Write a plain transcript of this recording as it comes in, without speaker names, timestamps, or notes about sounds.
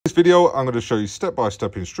this video, I'm going to show you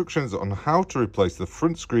step-by-step instructions on how to replace the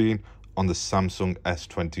front screen on the Samsung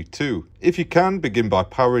S22. If you can, begin by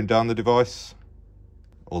powering down the device,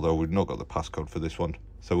 although we've not got the passcode for this one.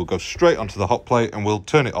 So we'll go straight onto the hot plate and we'll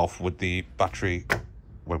turn it off with the battery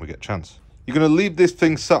when we get a chance. You're going to leave this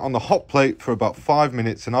thing sat on the hot plate for about 5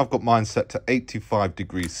 minutes, and I've got mine set to 85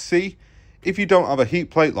 degrees C. If you don't have a heat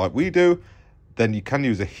plate like we do, then you can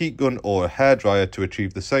use a heat gun or a hairdryer to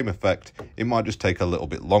achieve the same effect. It might just take a little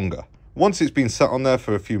bit longer. Once it's been sat on there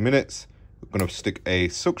for a few minutes, we're going to stick a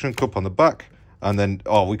suction cup on the back, and then,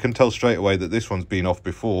 we can tell straight away that this one's been off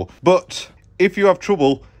before. But if you have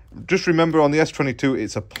trouble, just remember on the S22,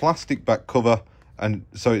 it's a plastic back cover, and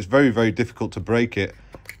so it's very, very difficult to break it.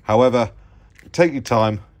 However, take your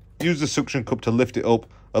time, use the suction cup to lift it up,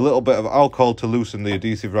 a little bit of alcohol to loosen the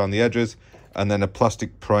adhesive around the edges, and then a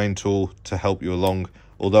plastic prying tool to help you along.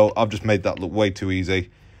 Although I've just made that look way too easy.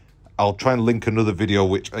 I'll try and link another video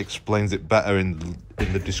which explains it better in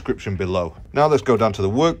the description below. Now let's go down to the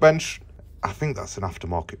workbench. I think that's an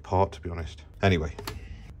aftermarket part, to be honest. Anyway,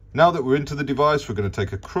 now that we're into the device, we're going to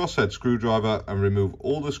take a crosshead screwdriver and remove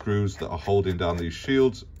all the screws that are holding down these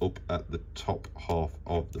shields up at the top half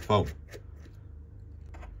of the phone.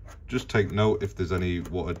 Just take note if there's any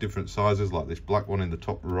what are different sizes, like this black one in the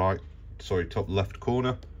top left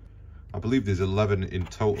corner. I believe there's 11 in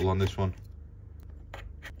total on this one,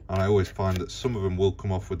 and I always find that some of them will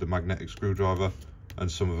come off with the magnetic screwdriver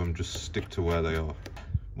and some of them just stick to where they are.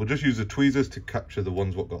 We'll just use the tweezers to capture the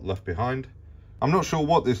ones what got left behind. I'm not sure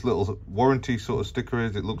what this little warranty sort of sticker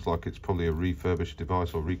is. It looks like it's probably a refurbished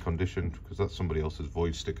device or reconditioned, because that's somebody else's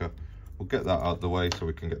void sticker. We'll get that out of the way so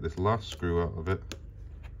we can get this last screw out of it.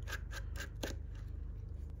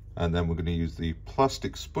 And then we're going to use the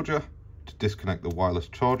plastic spudger to disconnect the wireless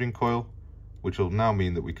charging coil, which will now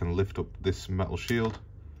mean that we can lift up this metal shield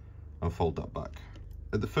and fold that back.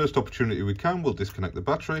 At the first opportunity we can, we'll disconnect the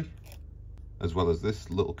battery, as well as this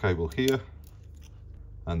little cable here,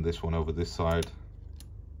 and this one over this side,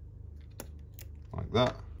 like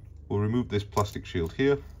that. We'll remove this plastic shield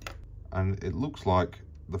here, and it looks like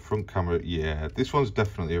the front camera, yeah, this one's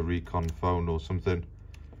definitely a recon phone or something.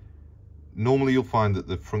 Normally you'll find that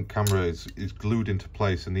the front camera is glued into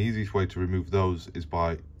place, and the easiest way to remove those is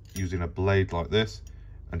by using a blade like this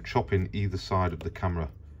and chopping either side of the camera.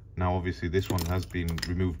 Now obviously this one has been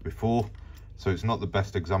removed before, so it's not the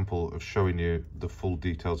best example of showing you the full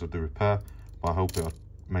details of the repair, but I hope it'll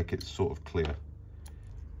make it sort of clear.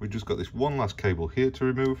 We've just got this one last cable here to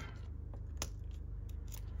remove,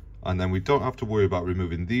 and then we don't have to worry about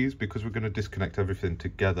removing these because we're going to disconnect everything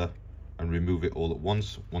together and remove it all at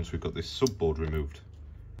once we've got this subboard removed.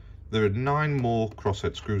 There are 9 more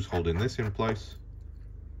crosshead screws holding this in place.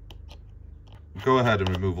 Go ahead and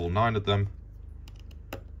remove all 9 of them,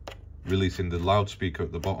 releasing the loudspeaker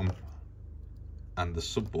at the bottom and the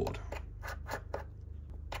subboard.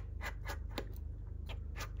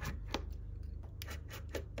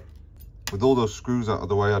 With all those screws out of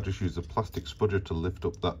the way, I just use the plastic spudger to lift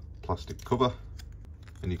up that plastic cover,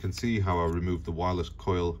 and you can see how I removed the wireless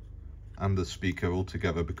coil and the speaker all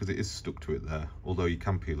together because it is stuck to it there. Although you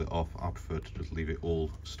can peel it off, I prefer to just leave it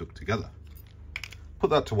all stuck together.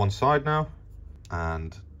 Put that to one side now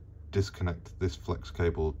and disconnect this flex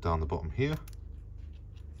cable down the bottom here.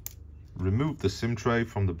 Remove the SIM tray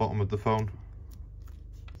from the bottom of the phone,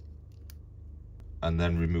 and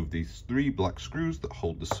then remove these 3 black screws that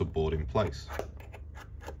hold the subboard in place.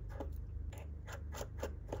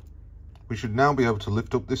 We should now be able to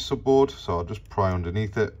lift up this subboard, so I'll just pry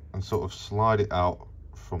underneath it and sort of slide it out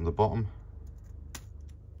from the bottom.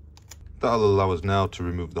 That'll allow us now to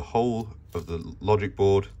remove the whole of the logic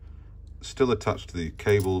board, still attached to the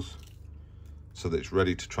cables, so that it's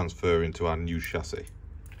ready to transfer into our new chassis.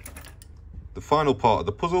 The final part of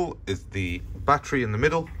the puzzle is the battery in the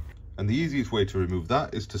middle, and the easiest way to remove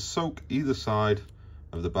that is to soak either side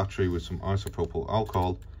of the battery with some isopropyl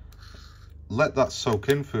alcohol. Let that soak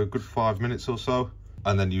in for a good 5 minutes or so,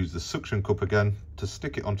 and then use the suction cup again to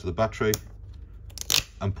stick it onto the battery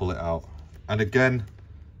and pull it out. And again,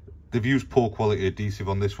 they've used poor quality adhesive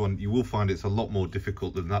on this one. You will find it's a lot more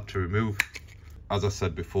difficult than that to remove. As I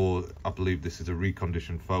said before, I believe this is a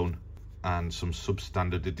reconditioned phone and some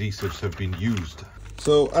substandard adhesives have been used.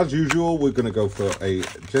 So as usual, we're going to go for a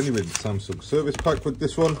genuine Samsung service pack with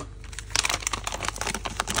this one.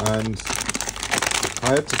 And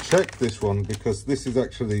I had to check this one because this is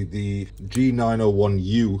actually the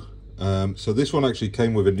G901U. So this one actually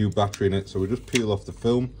came with a new battery in it, so we just peel off the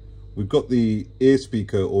film. We've got the ear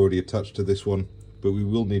speaker already attached to this one, but we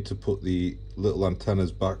will need to put the little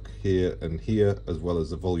antennas back here and here, as well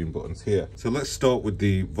as the volume buttons here. So let's start with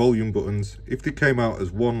the volume buttons. If they came out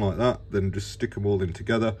as one like that, then just stick them all in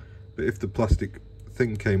together. But if the plastic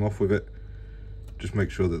thing came off with it, just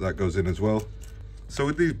make sure that that goes in as well. So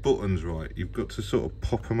with these buttons, right, you've got to sort of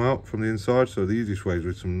pop them out from the inside. So the easiest way is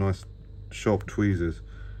with some nice sharp tweezers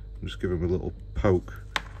and just give them a little poke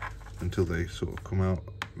until they sort of come out,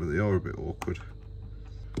 but they are a bit awkward.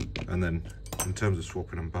 And then in terms of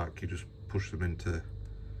swapping them back, you just push them into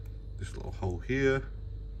this little hole here.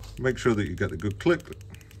 Make sure that you get the good click,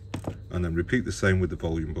 and then repeat the same with the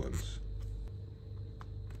volume buttons.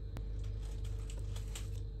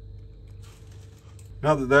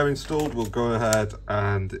 Now that they're installed, we'll go ahead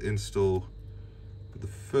and install the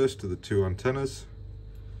first of the two antennas.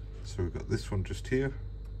 So we've got this one just here.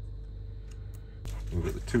 We've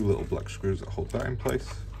got the two little black screws that hold that in place.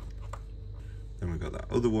 Then we've got that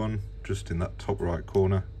other one just in that top right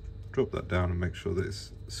corner. Drop that down and make sure that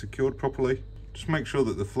it's secured properly. Just make sure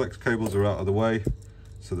that the flex cables are out of the way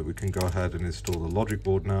so that we can go ahead and install the logic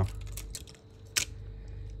board now.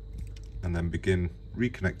 And then begin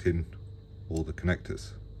reconnecting all the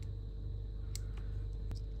connectors.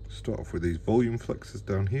 Start off with these volume flexes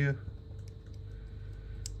down here,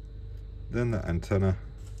 then that antenna.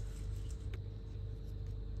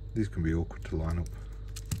 These can be awkward to line up.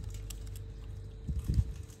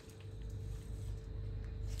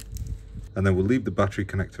 And then we'll leave the battery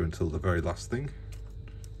connector until the very last thing.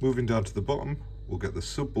 Moving down to the bottom, we'll get the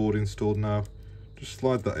sub board installed now. Just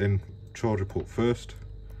slide that in, charger port first.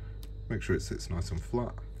 Make sure it sits nice and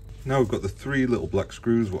flat. Now we've got the three little black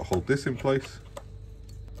screws that hold this in place.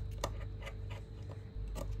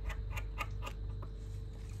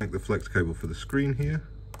 Make the flex cable for the screen here.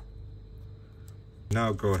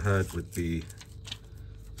 Now go ahead with the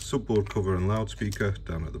subboard cover and loudspeaker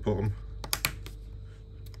down at the bottom.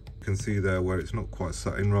 You can see there where it's not quite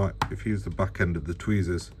sat in right. If you use the back end of the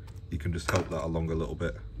tweezers, you can just help that along a little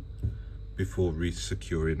bit before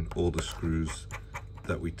re-securing all the screws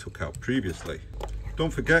that we took out previously.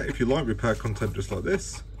 Don't forget, if you like repair content just like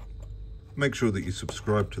this, make sure that you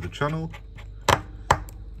subscribe to the channel.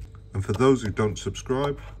 And for those who don't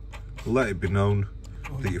subscribe, let it be known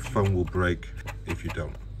that your phone will break if you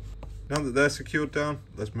don't. Now that they're secured down,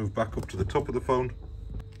 let's move back up to the top of the phone.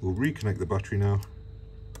 We'll reconnect the battery now.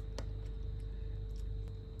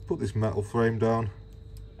 Put this metal frame down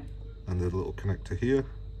and the little connector here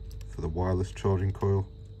for the wireless charging coil.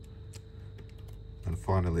 And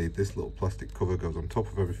finally, this little plastic cover goes on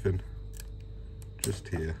top of everything, just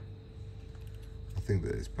here. I think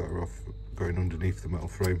that it's better off going underneath the metal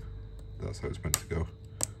frame. That's how it's meant to go.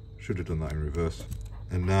 Should have done that in reverse.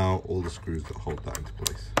 And now all the screws that hold that into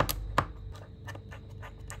place.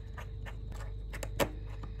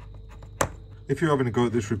 If you're having a go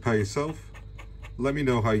at this repair yourself, let me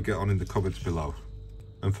know how you get on in the comments below.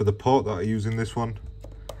 And for the part that I use in this one,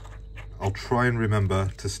 I'll try and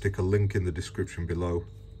remember to stick a link in the description below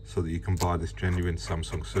so that you can buy this genuine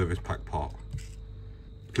Samsung service pack part.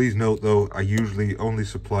 Please note though, I usually only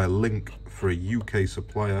supply a link for a UK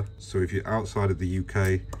supplier, so if you're outside of the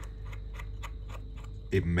UK,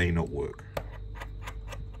 it may not work.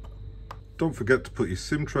 Don't forget to put your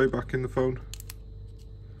SIM tray back in the phone,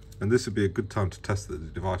 and this would be a good time to test that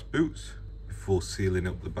the device boots before sealing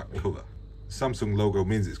up the back cover. The Samsung logo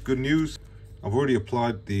means it's good news. I've already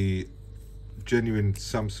applied the genuine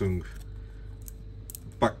Samsung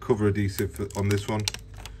back cover adhesive on this one,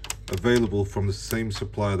 available from the same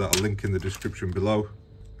supplier that I'll link in the description below.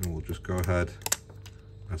 And we'll just go ahead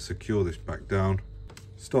and secure this back down,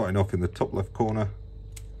 starting off in the top left corner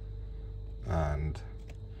and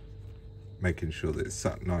making sure that it's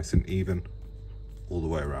sat nice and even all the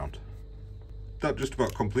way around. That just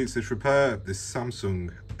about completes this repair of this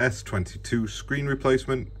Samsung S22 screen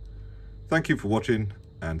replacement. Thank you for watching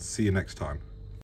and see you next time.